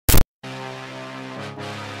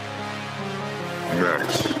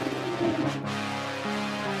mix.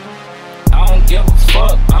 I don't give a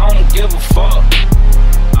fuck, I don't give a fuck.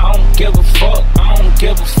 I don't give a fuck, I don't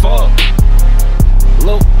give a fuck.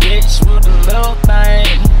 Little bitch with a little thing.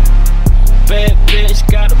 Bad bitch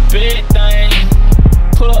got a big thing.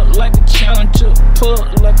 Pull up like a challenger, pull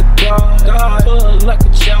up like a god. Pull up like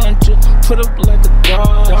a challenger, put up like a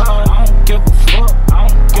god. I don't give a fuck, I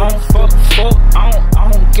don't give a fuck.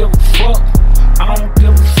 I don't give a fuck, I don't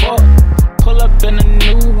give a fuck. Pull up in a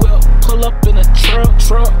new whip, pull up in a truck.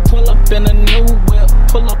 Pull up in a new whip,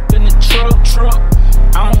 pull up in a truck.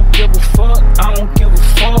 I don't give a fuck, I don't give a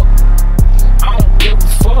fuck. I don't give a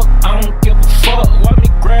fuck, I don't give a fuck. Why me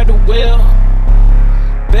grab the wheel?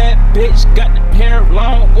 Bad bitch got the hair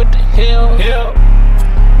long, what the hell?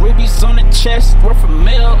 Rubies on the chest, worth a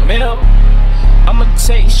mil. I'ma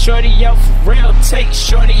take shorty out for real, take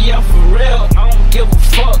shorty out for real. I don't give a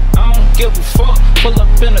fuck, I don't give a fuck. Pull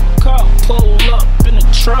up in a car, pull up in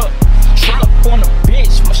a truck. Truck on a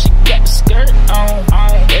bitch, but she got the skirt on.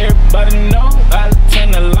 Everybody know I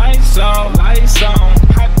turn the lights on.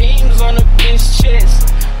 Hot beams on the bitch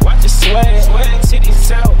chest. Watch it sway,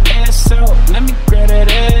 titties out, ass out. Let me grab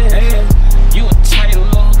that ass. You a tight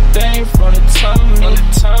little thing from the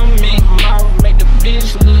tummy. Mouth make the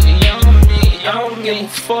bitch look yummy. I don't give a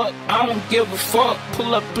fuck, I don't give a fuck.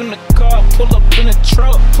 Pull up in the car, pull up in the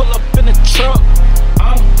truck, pull up in the truck.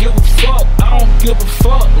 I don't give a fuck, I don't give a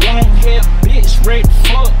fuck. Long hair bitch, ready to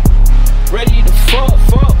fuck. Ready to fuck.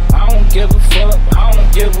 I don't give a fuck, I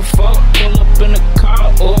don't give a fuck. Pull up in a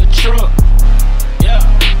car or a truck. Yeah,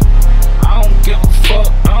 I don't give a fuck,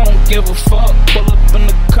 I don't give a fuck. Pull up in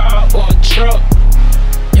the car or a truck.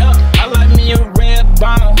 Yeah, I like me a red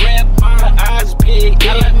bomb. Her eyes big.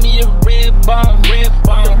 I like me a red bomb.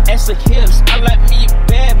 Ass of hips. I like me a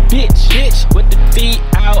bad bitch with the feet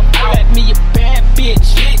out. I like me a bad bitch.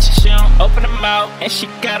 She don't open her mouth and she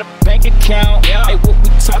got a bank account. Hey, what we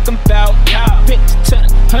talking about? 50 to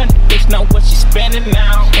 100, bitch know what she spending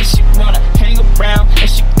now. And she wanna hang around and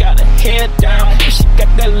she got her hair down and she got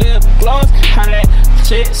that lip gloss. How that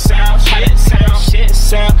shit sound? How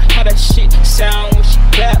that shit sound when she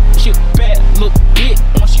clap? She bad, look big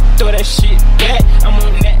once you throw that shit back. I'm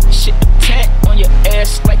on that shit attack on your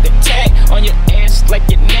ass like the tag, on your ass like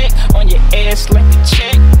your neck, on your ass like the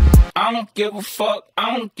check. I don't give a fuck,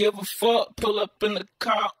 I don't give a fuck. Pull up in the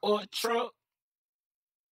car or a truck.